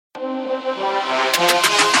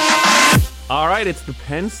All right, it's the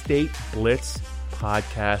Penn State Blitz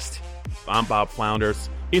podcast. I'm Bob Flounders.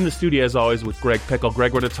 In the studio, as always, with Greg Pickle.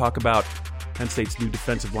 Greg, we're going to talk about Penn State's new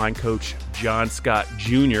defensive line coach, John Scott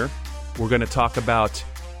Jr. We're going to talk about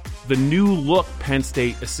the new look Penn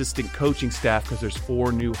State assistant coaching staff, because there's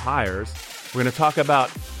 4 new hires. We're going to talk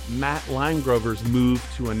about Matt Limegrover's move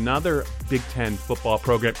to another Big Ten football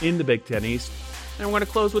program in the Big Ten East. And we're going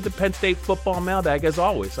to close with the Penn State football mailbag, as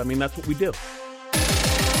always. I mean, that's what we do.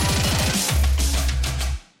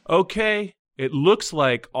 Okay, it looks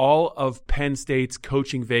like all of Penn State's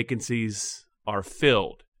coaching vacancies are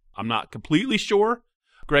filled. I'm not completely sure.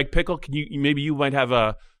 Greg Pickle, maybe you might have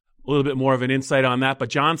a little bit more of an insight on that, but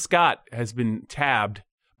John Scott has been tabbed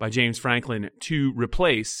by James Franklin to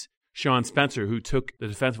replace Sean Spencer, who took the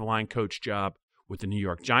defensive line coach job with the New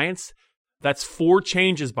York Giants. That's 4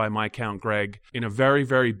 changes by my count, Greg, in a very,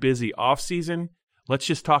 very busy offseason. Let's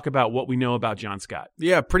just talk about what we know about John Scott.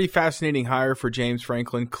 Yeah, pretty fascinating hire for James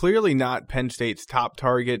Franklin. Clearly not Penn State's top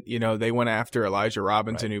target. You know, they went after Elijah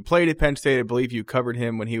Robinson, who played at Penn State. I believe you covered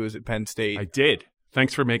him when he was at Penn State. I did.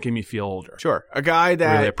 Thanks for making me feel older. Sure. A guy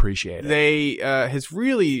that really appreciate it. Has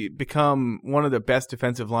really become one of the best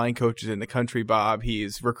defensive line coaches in the country, Bob.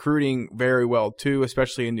 He's recruiting very well, too,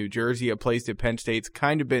 especially in New Jersey, a place that Penn State's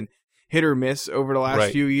kind of been hit or miss over the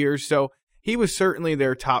last few years. So he was certainly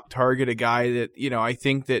their top target, a guy that, you know, I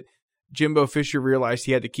think that Jimbo Fisher realized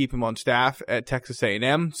he had to keep him on staff at Texas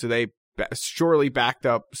A&M, so they surely backed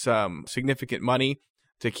up some significant money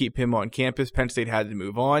to keep him on campus. Penn State had to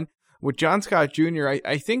move on. With John Scott Jr.,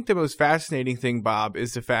 I think the most fascinating thing, Bob,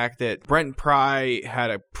 is the fact that Brent Pry had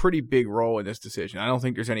a pretty big role in this decision. I don't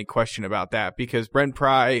think there's any question about that, because Brent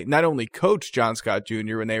Pry not only coached John Scott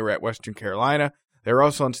Jr. when they were at Western Carolina, they were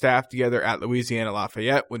also on staff together at Louisiana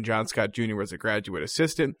Lafayette when John Scott Jr. was a graduate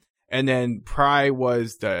assistant. And then Pry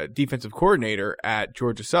was the defensive coordinator at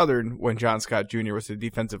Georgia Southern when John Scott Jr. was the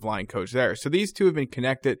defensive line coach there. So these two have been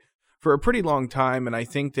connected for a pretty long time, and I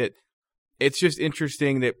think that it's just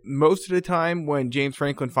interesting that most of the time when James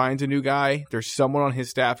Franklin finds a new guy, there's someone on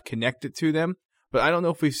his staff connected to them. But I don't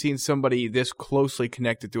know if we've seen somebody this closely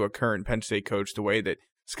connected to a current Penn State coach the way that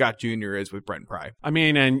Scott Jr. is with Brent Pry. I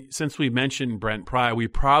mean, and since we mentioned Brent Pry, we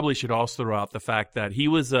probably should also throw out the fact that he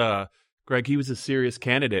was a serious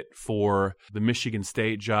candidate for the Michigan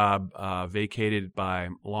State job vacated by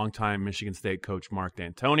longtime Michigan State coach Mark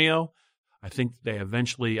D'Antonio. I think they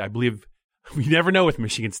eventually, I believe, we never know with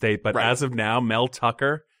Michigan State, but as of now, Mel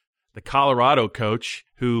Tucker, the Colorado coach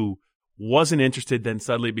who wasn't interested, then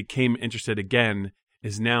suddenly became interested again,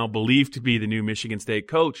 is now believed to be the new Michigan State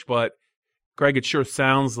coach. But Greg, it sure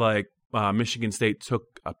sounds like Michigan State took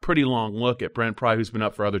a pretty long look at Brent Pry, who's been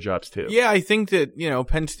up for other jobs too. Yeah, I think that, you know,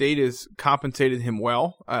 Penn State has compensated him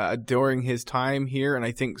well during his time here, and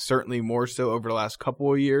I think certainly more so over the last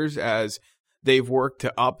couple of years as they've worked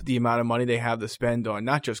to up the amount of money they have to spend on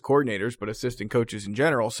not just coordinators, but assistant coaches in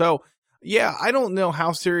general. So, yeah, I don't know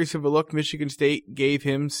how serious of a look Michigan State gave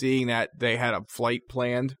him, seeing that they had a flight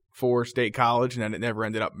planned for State College and then it never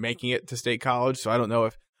ended up making it to State College. So I don't know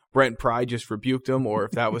if Brent Pry just rebuked him or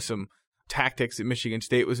if that was some tactics that Michigan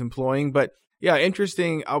State was employing. But yeah,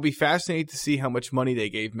 interesting. I'll be fascinated to see how much money they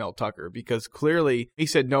gave Mel Tucker, because clearly he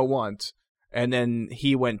said no once. And then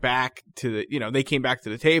he went back to the, you know, they came back to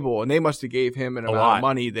the table and they must have gave him an amount of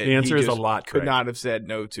money that the answer he is just a lot, could not have said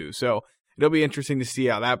no to. So it'll be interesting to see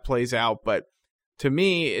how that plays out. But to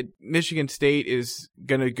me, Michigan State is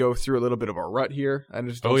going to go through a little bit of a rut here. I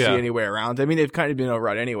just don't see any way around. I mean, they've kind of been in a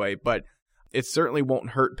rut anyway, but it certainly won't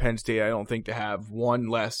hurt Penn State, I don't think, to have one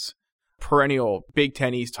less perennial Big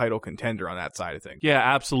Ten East title contender on that side of things. Yeah,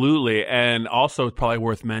 absolutely. And also it's probably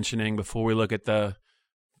worth mentioning before we look at the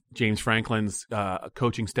James Franklin's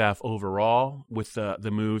coaching staff overall with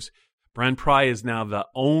the moves, Brent Pry is now the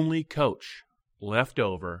only coach left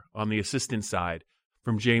over on the assistant side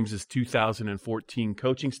from James's 2014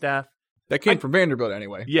 coaching staff. That came from Vanderbilt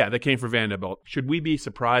anyway. Yeah, that came from Vanderbilt. Should we be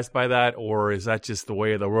surprised by that, or is that just the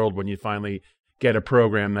way of the world when you finally get a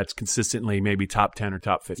program that's consistently maybe top 10 or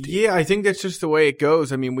top 15? Yeah, I think that's just the way it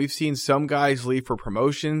goes. I mean, we've seen some guys leave for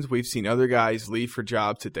promotions. We've seen other guys leave for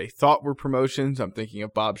jobs that they thought were promotions. I'm thinking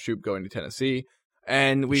of Bob Shoop going to Tennessee.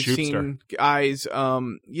 And we've seen guys,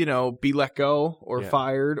 be let go or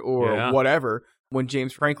fired or whatever when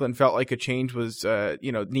James Franklin felt like a change was,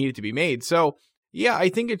 needed to be made. So, yeah, I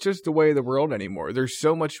think it's just the way of the world anymore. There's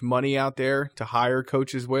so much money out there to hire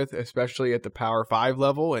coaches with, especially at the Power 5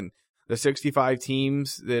 level. And the 65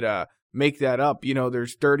 teams that make that up,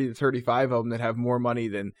 there's 30 to 35 of them that have more money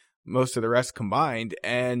than most of the rest combined.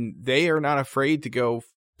 And they are not afraid to go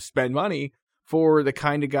spend money for the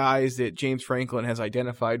kind of guys that James Franklin has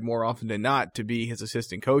identified more often than not to be his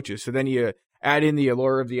assistant coaches. So then you add in the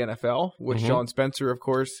allure of the NFL, which Sean Spencer, of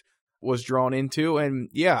course, was drawn into. And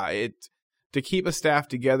yeah, to keep a staff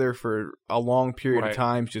together for a long period of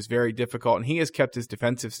time is just very difficult. And he has kept his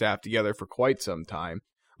defensive staff together for quite some time.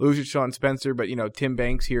 Losing Sean Spencer, but, Tim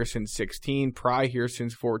Banks here since 16, Pry here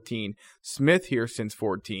since 14, Smith here since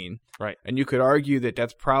 14. Right. And you could argue that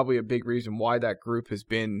that's probably a big reason why that group has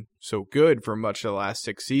been so good for much of the last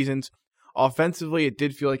 6 seasons. Offensively, it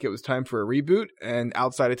did feel like it was time for a reboot, and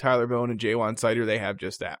outside of Tyler Bowen and Jaywan Sider, they have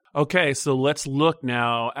just that. Okay, so let's look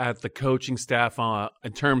now at the coaching staff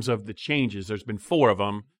in terms of the changes. There's been 4 of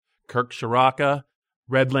them. Kirk Ciarrocca,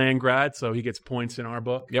 Redland grad, so he gets points in our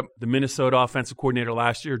book. Yep. The Minnesota offensive coordinator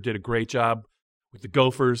last year did a great job with the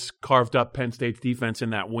Gophers, carved up Penn State's defense in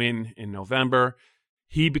that win in November.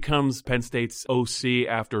 He becomes Penn State's OC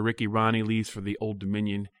after Ricky Ronnie leaves for the Old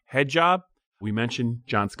Dominion head job. We mentioned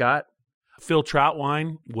John Scott. Phil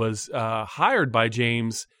Troutwine was hired by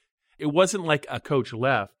James. It wasn't like a coach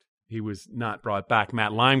left. He was not brought back.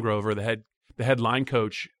 Matt Limegrover, the head line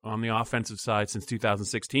coach on the offensive side since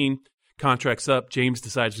 2016, contract's up. James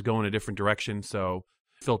decides to go in a different direction, so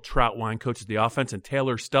Phil Troutwine coaches the offense, and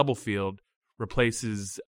Taylor Stubblefield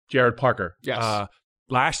replaces Jared Parker. Yes.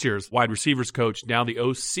 Last year's wide receivers coach, now the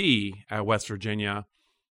OC at West Virginia.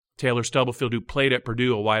 Taylor Stubblefield, who played at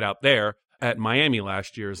Purdue, a wideout there, at Miami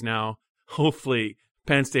last year, is now hopefully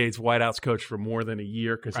Penn State's wideouts coach for more than a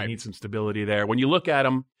year because he needs some stability there. When you look at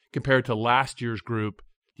him compared to last year's group,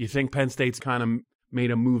 do you think Penn State's kind of made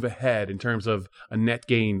a move ahead in terms of a net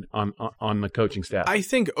gain on the coaching staff? I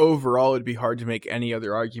think overall it'd be hard to make any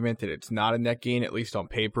other argument that it's not a net gain, at least on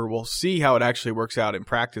paper. We'll see how it actually works out in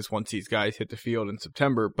practice once these guys hit the field in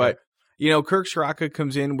September. But, Kirk Ciarrocca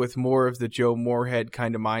comes in with more of the Joe Moorhead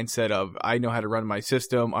kind of mindset of, I know how to run my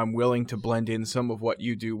system. I'm willing to blend in some of what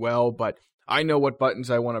you do well, but I know what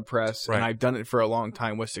buttons I want to press, and I've done it for a long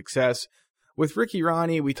time with success. With Ricky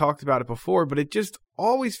Ronnie, we talked about it before, but it just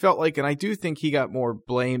always felt like, and I do think he got more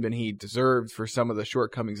blame than he deserved for some of the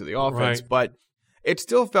shortcomings of the offense, but it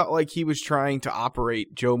still felt like he was trying to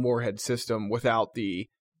operate Joe Moorhead's system without the,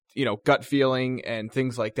 gut feeling and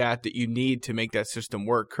things like that you need to make that system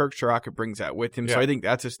work. Kirk Ciarrocca brings that with him, so I think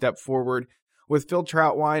that's a step forward. With Phil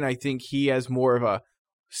Troutwine, I think he has more of a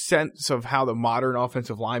sense of how the modern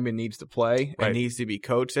offensive lineman needs to play and needs to be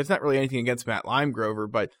coached. That's not really anything against Matt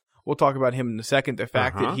Limegrover, but we'll talk about him in a second. The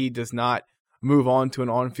fact that he does not move on to an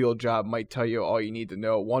on-field job might tell you all you need to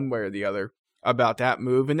know one way or the other about that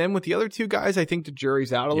move. And then with the other 2 guys, I think the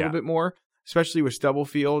jury's out a little bit more, especially with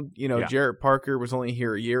Stubblefield. Jarrett Parker was only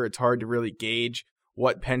here a year. It's hard to really gauge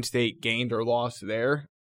what Penn State gained or lost there.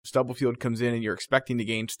 Stubblefield comes in and you're expecting to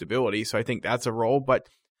gain stability, so I think that's a role. But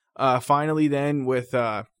finally then with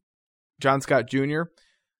John Scott Jr.,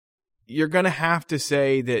 you're going to have to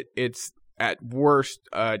say that it's at worst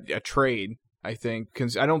a trade, I think,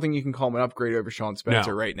 because I don't think you can call him an upgrade over Sean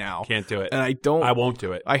Spencer right now. Can't do it. And I won't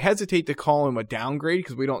do it. I hesitate to call him a downgrade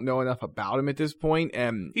because we don't know enough about him at this point.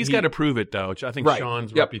 And he's got to prove it, though. I think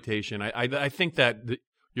Sean's reputation. I think that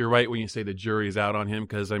you're right when you say the jury is out on him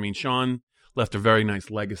because, Sean left a very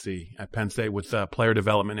nice legacy at Penn State with player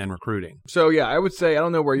development and recruiting. So, yeah, I would say, I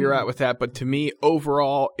don't know where you're at with that, but to me,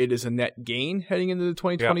 overall, it is a net gain heading into the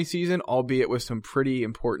 2020 season, albeit with some pretty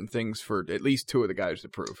important things for at least 2 of the guys to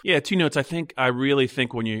prove. Yeah, 2 notes. I really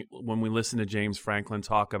think when we listen to James Franklin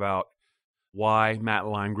talk about why Matt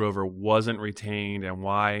Limegrover wasn't retained and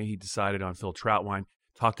why he decided on Phil Troutwine,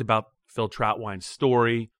 talked about Phil Troutwine's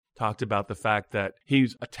story, talked about the fact that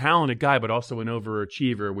he's a talented guy, but also an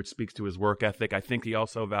overachiever, which speaks to his work ethic. I think he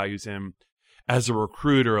also values him as a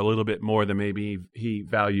recruiter a little bit more than maybe he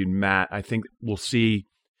valued Matt. I think we'll see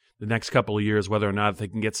the next couple of years whether or not they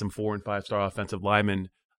can get some 4- and 5-star offensive linemen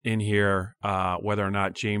in here, whether or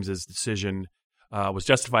not James's decision was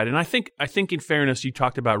justified. And I think in fairness, you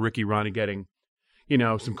talked about Ricky Ronnie getting,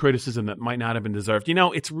 some criticism that might not have been deserved.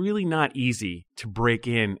 It's really not easy to break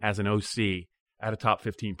in as an OC at a top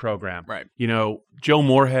 15 program. Right. Joe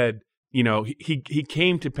Moorhead, he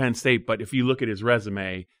came to Penn State, but if you look at his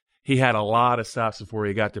resume, he had a lot of stops before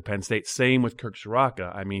he got to Penn State. Same with Kirk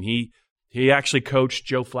Ciarrocca. He actually coached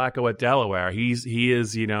Joe Flacco at Delaware. He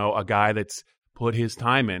is, a guy that's put his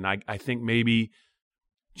time in. I think maybe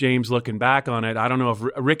James looking back on it, I don't know if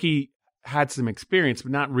Ricky had some experience,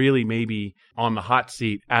 but not really maybe on the hot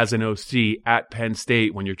seat as an OC at Penn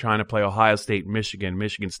State when you're trying to play Ohio State,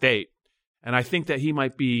 Michigan State. And I think that he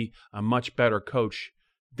might be a much better coach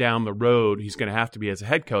down the road. He's going to have to be as a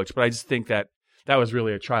head coach. But I just think that that was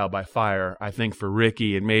really a trial by fire, I think, for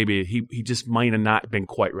Ricky, and maybe he just might have not been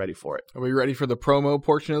quite ready for it. Are we ready for the promo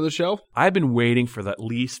portion of the show? I've been waiting for at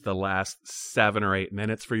least the last 7 or 8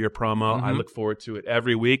 minutes for your promo. I look forward to it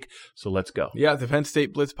every week, so let's go. Yeah, the Penn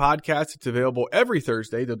State Blitz podcast. It's available every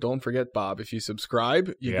Thursday. Though don't forget, Bob, if you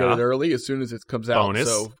subscribe, you get it early as soon as it comes out. Bonus.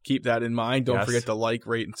 So keep that in mind. Don't forget to like,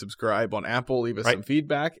 rate, and subscribe on Apple. Leave us some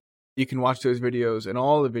feedback. You can watch those videos and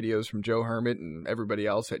all the videos from Joe Hermit and everybody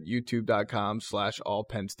else at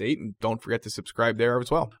youtube.com/allpennstate. And don't forget to subscribe there as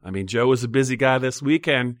well. I mean, Joe was a busy guy this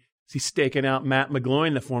weekend. He's staking out Matt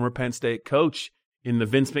McGloin, the former Penn State coach, in the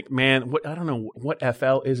Vince McMahon. I don't know, what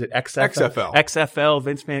FL is it? XFL? XFL,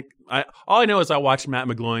 Vince McMahon. All I know is I watched Matt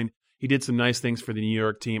McGloin. He did some nice things for the New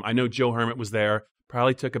York team. I know Joe Hermit was there.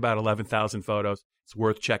 Probably took about 11,000 photos. It's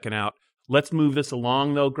worth checking out. Let's move this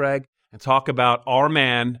along, though, Greg, and talk about our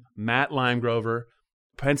man, Matt Limegrover,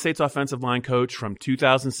 Penn State's offensive line coach from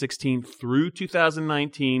 2016 through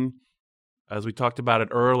 2019. As we talked about it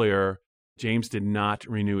earlier, James did not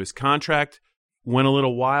renew his contract. Went a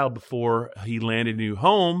little while before he landed a new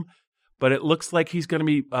home, but it looks like he's going to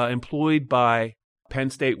be employed by Penn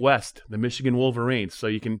State West, the Michigan Wolverines. So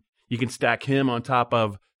you can stack him on top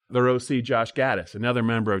of their OC, Josh Gaddis, another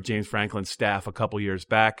member of James Franklin's staff a couple years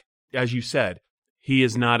back. As you said, he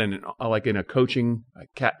is not in a coaching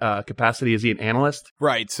capacity. Is he an analyst?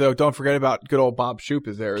 Right. So don't forget about good old Bob Shoop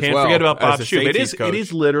is there as well. Can't forget about Bob Shoop. It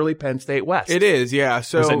is literally Penn State West. It is, yeah.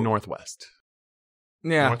 So or is it Northwest?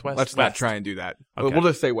 Yeah. Northwest? Let's not try and do that. Okay. We'll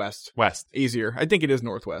just say West. West. Easier. I think it is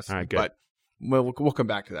Northwest. All right, good. But we'll come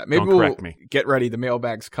back to that. Maybe Don't correct me. Get ready. The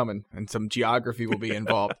mailbag's coming and some geography will be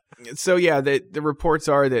involved. So, yeah, the reports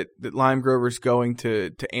are that Limegrover's going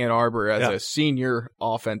to Ann Arbor as a senior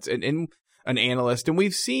offense and an analyst. And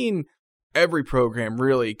we've seen every program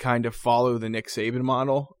really kind of follow the Nick Saban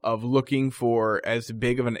model of looking for as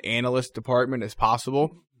big of an analyst department as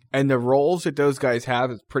possible. And the roles that those guys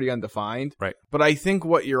have is pretty undefined. Right. But I think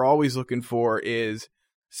what you're always looking for is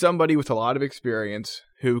somebody with a lot of experience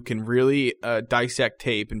who can really dissect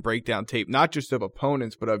tape and break down tape, not just of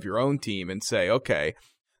opponents, but of your own team and say, okay,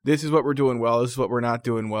 this is what we're doing well, this is what we're not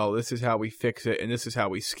doing well, this is how we fix it, and this is how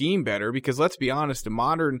we scheme better. Because let's be honest, a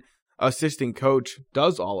modern assistant coach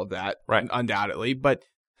does all of that, undoubtedly, but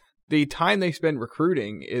the time they spend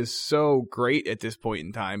recruiting is so great at this point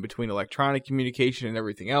in time between electronic communication and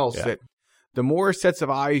everything else that the more sets of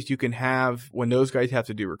eyes you can have when those guys have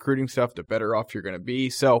to do recruiting stuff, the better off you're going to be.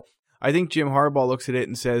 So I think Jim Harbaugh looks at it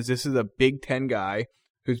and says, this is a Big Ten guy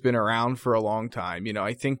who's been around for a long time. You know,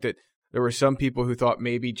 I think that there were some people who thought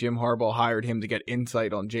maybe Jim Harbaugh hired him to get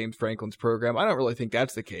insight on James Franklin's program. I don't really think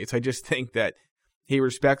that's the case. I just think that he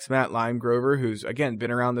respects Matt Limegrover, who's, again,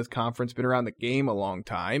 been around this conference, been around the game a long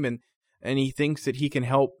time, and he thinks that he can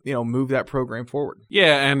help, move that program forward.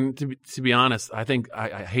 Yeah, and to be honest, I think,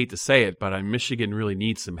 I hate to say it, but Michigan really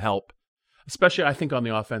needs some help, especially, I think, on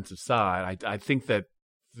the offensive side. I think that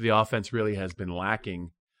the offense really has been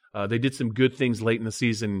lacking. They did some good things late in the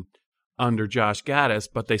season under Josh Gaddis,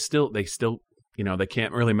 but they still, they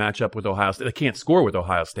can't really match up with Ohio State. They can't score with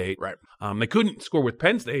Ohio State. Right. They couldn't score with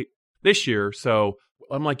Penn State this year. So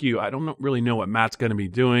I'm like you. I don't really know what Matt's going to be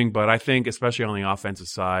doing, but I think, especially on the offensive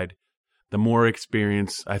side, the more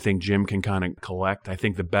experience I think Jim can kind of collect, I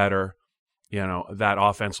think the better, that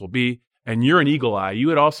offense will be. And you're an eagle eye. You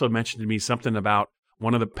had also mentioned to me something about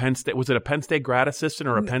one of the Penn State, was it a Penn State grad assistant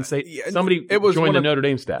or a Penn State? Somebody joined the Notre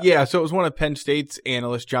Dame staff. Yeah, so it was one of Penn State's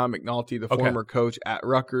analysts, John McNulty, the former coach at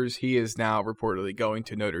Rutgers. He is now reportedly going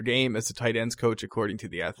to Notre Dame as the tight ends coach, according to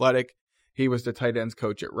The Athletic. He was the tight ends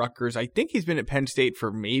coach at Rutgers. I think he's been at Penn State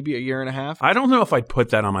for maybe a year and a half. I don't know if I'd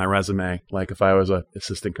put that on my resume, like if I was an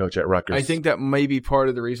assistant coach at Rutgers. I think that may be part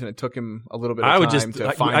of the reason it took him a little bit of time to find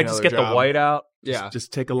another job. I just get the white out, Yeah.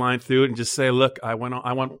 Just take a line through it and just say, look, I went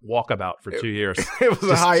walkabout for 2 years. It was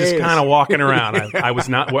a hiatus. Just kind of walking around. I was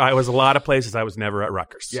a lot of places. I was never at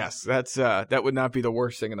Rutgers. Yes, that's that would not be the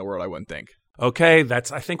worst thing in the world, I wouldn't think. Okay, I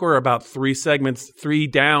think we're about 3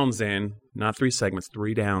 downs in. Not 3 segments,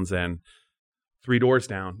 3 downs in. 3 doors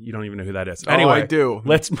down. You don't even know who that is. Anyway, I do.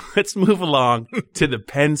 Let's move along to the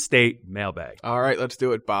Penn State mailbag. All right, let's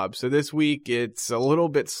do it, Bob. So this week it's a little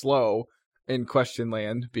bit slow in question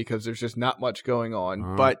land because there's just not much going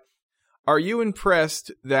on. But are you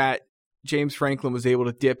impressed that James Franklin was able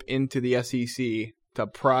to dip into the SEC to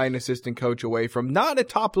pry an assistant coach away from not a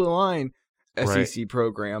top-of-the-line SEC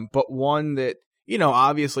program, but one that,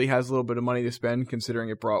 obviously has a little bit of money to spend considering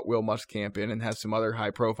it brought Will Muschamp in and has some other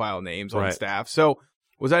high-profile names on staff. So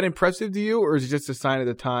was that impressive to you, or is it just a sign of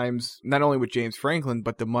the times, not only with James Franklin,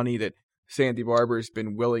 but the money that Sandy Barber's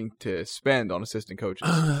been willing to spend on assistant coaches?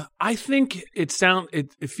 I think it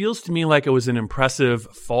feels to me like it was an impressive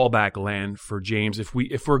fallback land for James.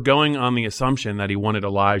 If we're going on the assumption that he wanted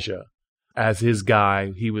Elijah as his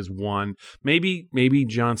guy, he was 1. Maybe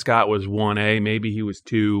John Scott was 1A, maybe he was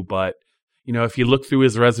 2, but if you look through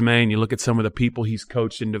his resume and you look at some of the people he's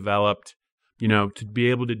coached and developed, to be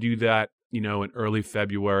able to do that, in early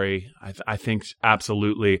February, I think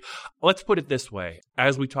absolutely. Let's put it this way.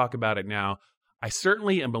 As we talk about it now, I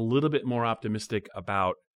certainly am a little bit more optimistic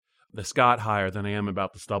about the Scott hire than I am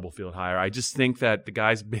about the Stubblefield hire. I just think that the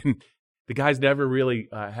guy's never really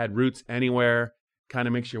had roots anywhere. Kind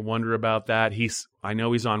of makes you wonder about that. I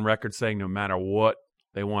know he's on record saying no matter what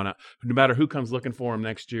no matter who comes looking for him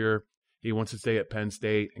next year, he wants to stay at Penn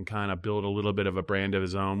State and kind of build a little bit of a brand of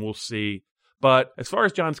his own. We'll see. But as far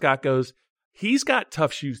as John Scott goes, he's got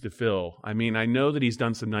tough shoes to fill. I mean, I know that he's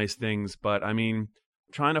done some nice things, but I mean,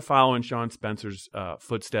 trying to follow in Sean Spencer's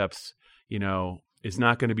footsteps, is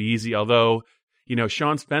not going to be easy. Although,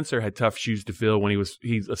 Sean Spencer had tough shoes to fill when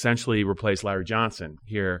he essentially replaced Larry Johnson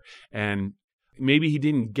here. And maybe he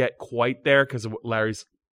didn't get quite there because of Larry's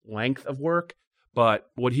length of work. But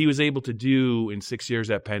what he was able to do in 6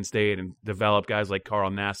 years at Penn State and develop guys like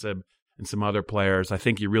Carl Nassib and some other players, I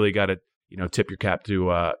think you really got to tip your cap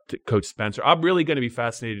to Coach Spencer. I'm really going to be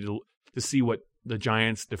fascinated to see what the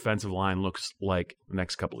Giants' defensive line looks like the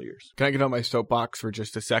next couple of years. Can I get on my soapbox for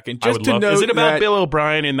just a second? Is it about Bill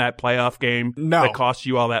O'Brien in that playoff game that cost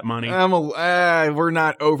you all that money? We're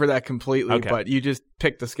not over that completely, okay. But you just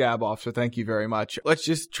picked the scab off, so thank you very much. Let's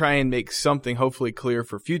just try and make something hopefully clear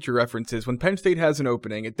for future references. When Penn State has an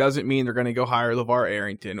opening, it doesn't mean they're going to go hire LeVar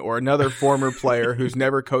Arrington or another former player who's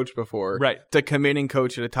never coached before to come in and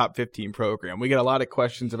coach at a top 15 program. We get a lot of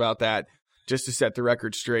questions about that. Just to set the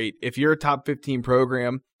record straight, if you're a top 15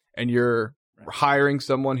 program and you're hiring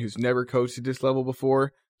someone who's never coached at this level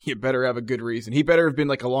before, you better have a good reason. He better have been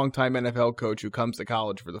like a longtime NFL coach who comes to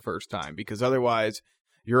college for the first time, because otherwise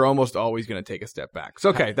you're almost always going to take a step back. So,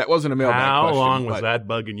 okay, that wasn't a mailbag question. How long was that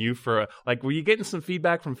bugging you for? Were you getting some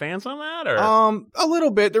feedback from fans on that? Or? A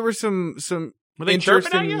little bit. There was some interest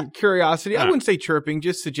and curiosity. I wouldn't say chirping,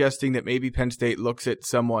 just suggesting that maybe Penn State looks at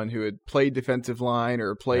someone who had played defensive line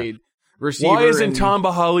or played receiver. Why isn't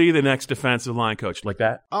Tamba Hali the next defensive line coach like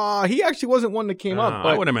that? He actually wasn't one that came up.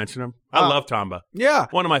 But, I would have mentioned him. I love Tamba. Yeah,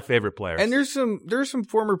 one of my favorite players. And there's some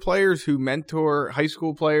former players who mentor high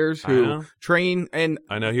school players who train, and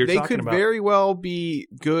I know they could very well be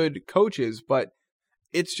good coaches, but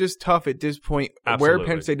it's just tough at this point where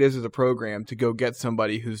Penn State is as a program to go get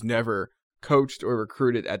somebody who's never coached or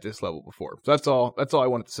recruited at this level before. So that's all I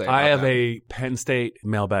wanted to say. I have a Penn State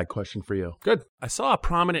mailbag question for you. Good. I saw a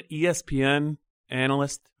prominent ESPN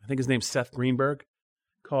analyst, I think his name's Seth Greenberg,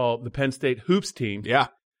 called the Penn State Hoops team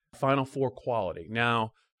Final Four quality.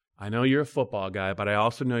 Now, I know you're a football guy, but I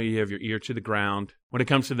also know you have your ear to the ground when it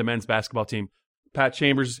comes to the men's basketball team. Pat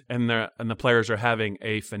Chambers and the players are having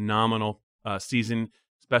a phenomenal season,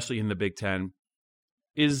 especially in the Big Ten.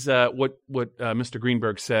 Is what Mr.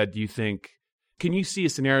 Greenberg said, do you think, can you see a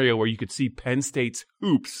scenario where you could see Penn State's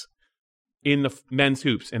hoops in the men's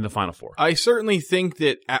hoops in the Final Four? I certainly think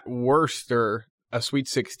that at worst they're a Sweet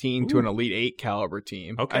 16 to an Elite 8 caliber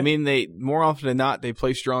team. Okay. I mean, they more often than not, they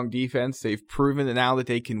play strong defense. They've proven that now that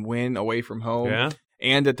they can win away from home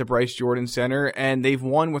and at the Bryce Jordan Center, and they've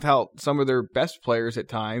won without some of their best players at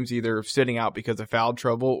times, either sitting out because of foul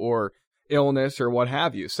trouble or illness or what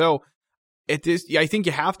have you. So I think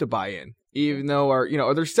you have to buy in, even though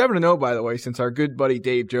they're 7-0, by the way, since our good buddy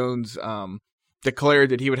Dave Jones declared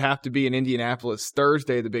that he would have to be in Indianapolis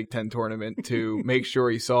Thursday, the Big Ten tournament, to make sure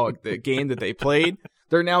he saw the game that they played.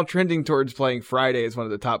 They're now trending towards playing Friday as one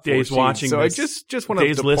of the top 4 Dave's seeds. watching. So I just wanted to point that out.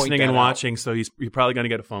 Dave's listening and watching, so you're probably going to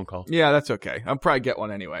get a phone call. Yeah, that's okay. I'll probably get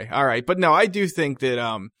one anyway. All right, but no, I do think that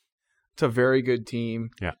it's a very good team.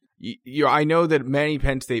 Yeah. I know that many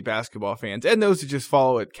Penn State basketball fans, and those who just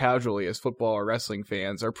follow it casually as football or wrestling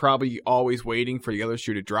fans, are probably always waiting for the other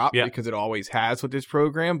shoe to drop because it always has with this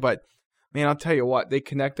program. But, man, I'll tell you what, they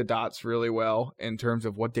connect the dots really well in terms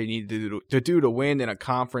of what they need to do to win in a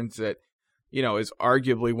conference that, is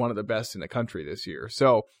arguably one of the best in the country this year.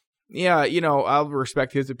 So, yeah, I'll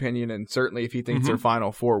respect his opinion, and certainly if he thinks they're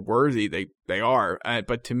Final Four worthy, they are.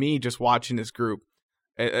 But to me, just watching this group,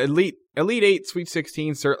 Elite 8, Sweet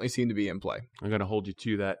 16 certainly seem to be in play. I'm going to hold you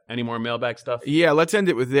to that. Any more mailbag stuff? Yeah, let's end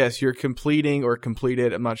it with this. You're completing or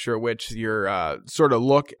completed, I'm not sure which, your sort of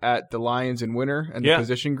look at the Lions and winter and the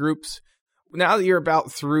position groups. Now that you're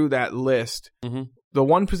about through that list, the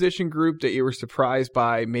one position group that you were surprised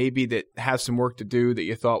by, maybe that has some work to do that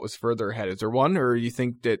you thought was further ahead? Is there one, or you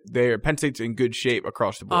think that Penn State's in good shape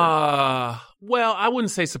across the board? Well, I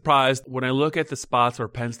wouldn't say surprised. When I look at the spots where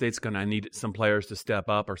Penn State's going to need some players to step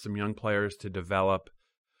up or some young players to develop,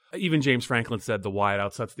 even James Franklin said the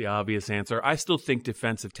wideouts. That's the obvious answer. I still think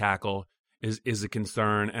defensive tackle is a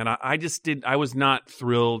concern, and I was not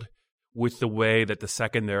thrilled with the way that the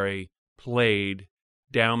secondary played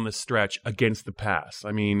down the stretch against the pass.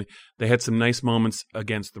 I mean, they had some nice moments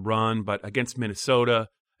against the run, but against Minnesota,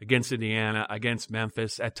 against Indiana, against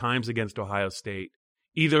Memphis, at times against Ohio State,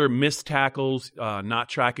 either missed tackles, not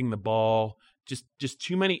tracking the ball, just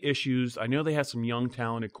too many issues. I know they have some young,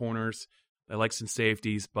 talented corners. They like some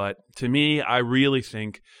safeties, but to me, I really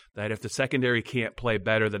think that if the secondary can't play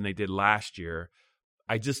better than they did last year,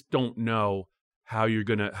 I just don't know how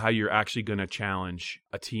you're actually gonna challenge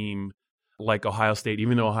a team like Ohio State,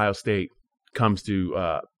 even though Ohio State comes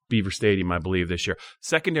to Beaver Stadium, I believe, this year.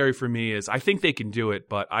 Secondary for me is, I think they can do it,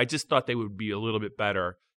 but I just thought they would be a little bit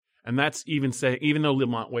better. And that's even saying, even though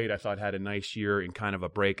Lamont Wade, I thought, had a nice year in kind of a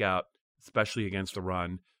breakout, especially against the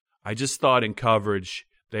run, I just thought in coverage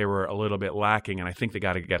they were a little bit lacking, and I think they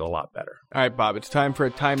got to get a lot better. All right, Bob, it's time for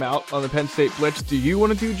a timeout on the Penn State Blitz. Do you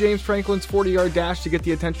want to do James Franklin's 40-yard dash to get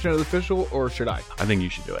the attention of the official, or should I? I think you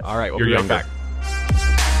should do it. All right, we'll be right back.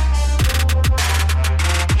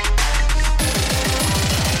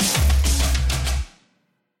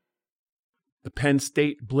 The Penn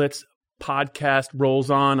State Blitz podcast rolls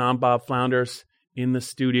on. I'm Bob Flounders in the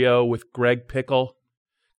studio with Greg Pickle.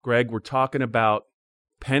 Greg, we're talking about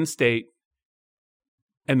Penn State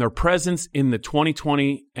and their presence in the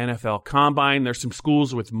 2020 NFL Combine. There's some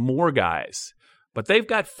schools with more guys, but they've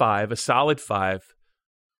got 5, a solid 5.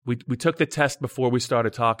 We took the test before we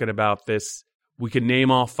started talking about this. We can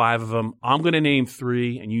name all 5 of them. I'm going to name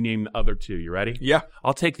 3, and you name the other 2. You ready? Yeah.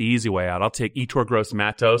 I'll take the easy way out. I'll take Yetur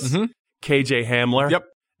Gross-Matos, KJ Hamler, yep,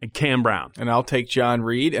 and Cam Brown. And I'll take John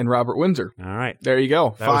Reed and Robert Windsor. All right. There you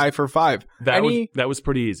go. 5 for 5. That was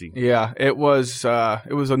pretty easy. Yeah, it was a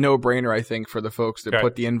no-brainer, I think, for the folks that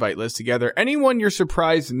put the invite list together. Anyone you're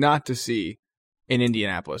surprised not to see in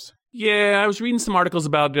Indianapolis? Yeah, I was reading some articles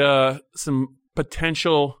about some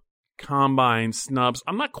potential combine snubs.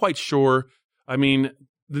 I'm not quite sure. I mean,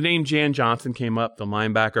 the name Jan Johnson came up, the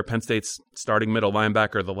linebacker, Penn State's starting middle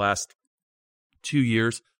linebacker the last 2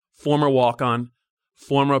 years. Former walk-on,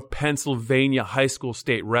 former Pennsylvania high school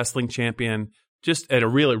state wrestling champion, just a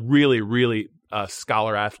really, really, really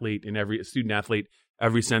scholar athlete and student athlete,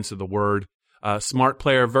 every sense of the word. Smart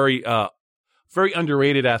player, very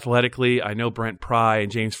underrated athletically. I know Brent Pry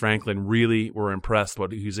and James Franklin really were impressed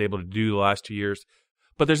what he was able to do the last 2 years.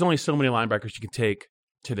 But there's only so many linebackers you can take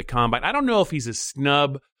to the Combine. I don't know if he's a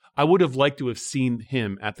snub. I would have liked to have seen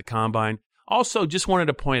him at the Combine. Also, just wanted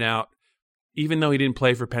to point out, even though he didn't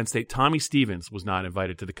play for Penn State, Tommy Stevens was not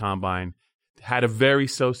invited to the Combine. Had a very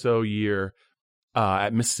so-so year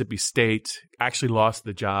at Mississippi State. Actually lost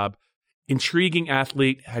the job. Intriguing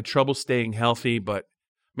athlete. Had trouble staying healthy. But,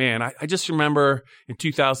 man, I just remember in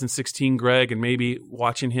 2016, Greg, and maybe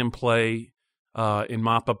watching him play in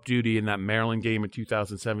mop-up duty in that Maryland game in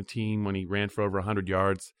 2017 when he ran for over 100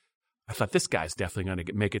 yards. I thought, this guy's definitely going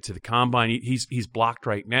to make it to the Combine. He's blocked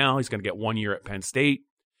right now. He's going to get 1 year at Penn State.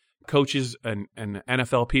 Coaches and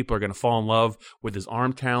NFL people are going to fall in love with his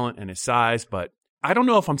arm talent and his size, but I don't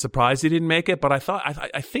know if I'm surprised he didn't make it, but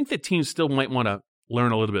I think that teams still might want to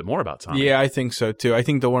learn a little bit more about Tommy. Yeah, I think so too. I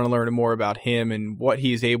think they'll want to learn more about him and what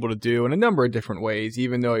he's able to do in a number of different ways,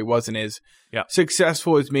 even though he wasn't as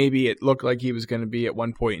successful as maybe it looked like he was going to be at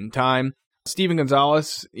one point in time. Steven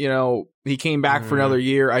Gonzalez, he came back for another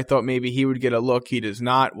year. I thought maybe he would get a look. He does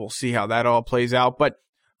not. We'll see how that all plays out, but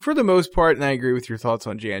for the most part, and I agree with your thoughts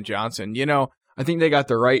on Jan Johnson, I think they got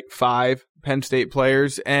the right 5 Penn State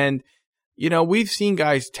players. And, we've seen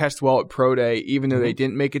guys test well at Pro Day, even though they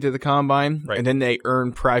didn't make it to the Combine. Right. And then they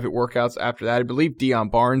earn private workouts after that. I believe Deion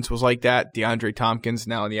Barnes was like that. DeAndre Tompkins,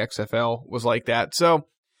 now in the XFL, was like that. So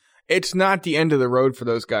it's not the end of the road for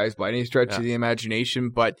those guys by any stretch of the imagination.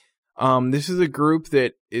 But this is a group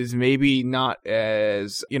that is maybe not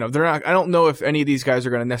as, they're not, I don't know if any of these guys are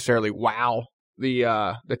going to necessarily wow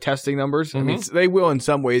the testing numbers. I mean, they will in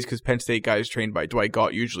some ways because Penn State guys trained by Dwight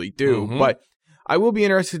Galt usually do. But I will be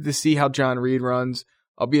interested to see how John Reed runs.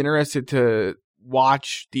 I'll be interested to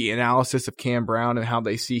watch the analysis of Cam Brown and how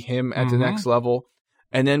they see him at the next level.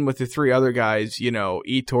 And then with the 3 other guys,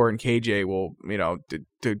 Yetur and KJ will,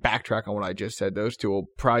 to backtrack on what I just said, those 2 will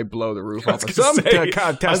probably blow the roof off of some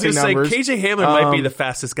testing numbers. KJ Hamler might be the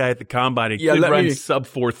fastest guy at the Combine. He could run sub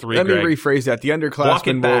 4.3. Let me rephrase that. The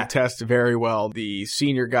underclassmen will test very well. The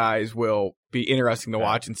senior guys will be interesting to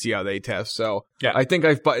watch and see how they test. So I think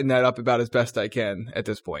I've buttoned that up about as best I can at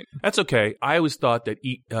this point. That's okay. I always thought that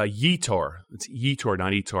Yetur, it's Yetur,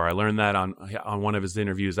 not Etor. I learned that on one of his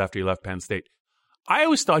interviews after he left Penn State. I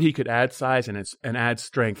always thought he could add size and add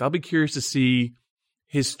strength. I'll be curious to see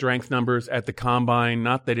his strength numbers at the combine.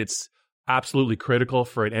 Not that it's absolutely critical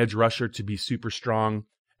for an edge rusher to be super strong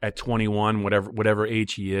at 21, whatever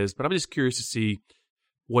age he is, but I'm just curious to see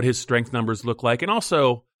what his strength numbers look like. And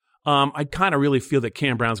also, I kind of really feel that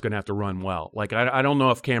Cam Brown's going to have to run well. Like, I don't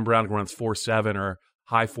know if Cam Brown runs 4.7 or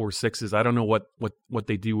high 4.6s. I don't know what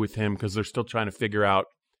they do with him because they're still trying to figure out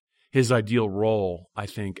his ideal role, I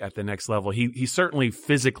think, at the next level. He certainly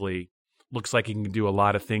physically looks like he can do a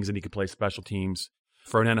lot of things and he could play special teams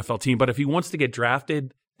for an NFL team. But if he wants to get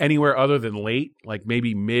drafted anywhere other than late, like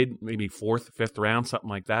maybe maybe 4th, 5th round, something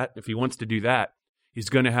like that, if he wants to do that, he's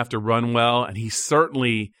going to have to run well. And he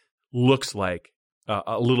certainly looks like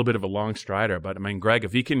a little bit of a long strider. But I mean, Greg,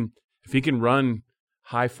 if he can run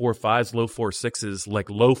high 4.5s, low 4.6s, like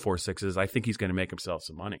low 4.6s, I think he's going to make himself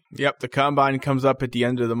some money. Yep, the combine comes up at the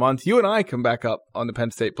end of the month. You and I come back up on the Penn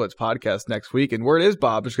State Blitz podcast next week. And word is,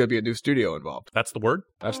 Bob, there's going to be a new studio involved. That's the word?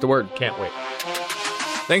 That's the word. Can't wait.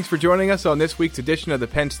 Thanks for joining us on this week's edition of the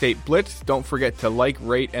Penn State Blitz. Don't forget to like,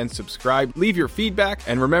 rate, and subscribe. Leave your feedback.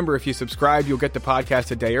 And remember, if you subscribe, you'll get the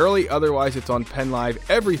podcast a day early. Otherwise, it's on Penn Live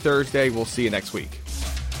every Thursday. We'll see you next week.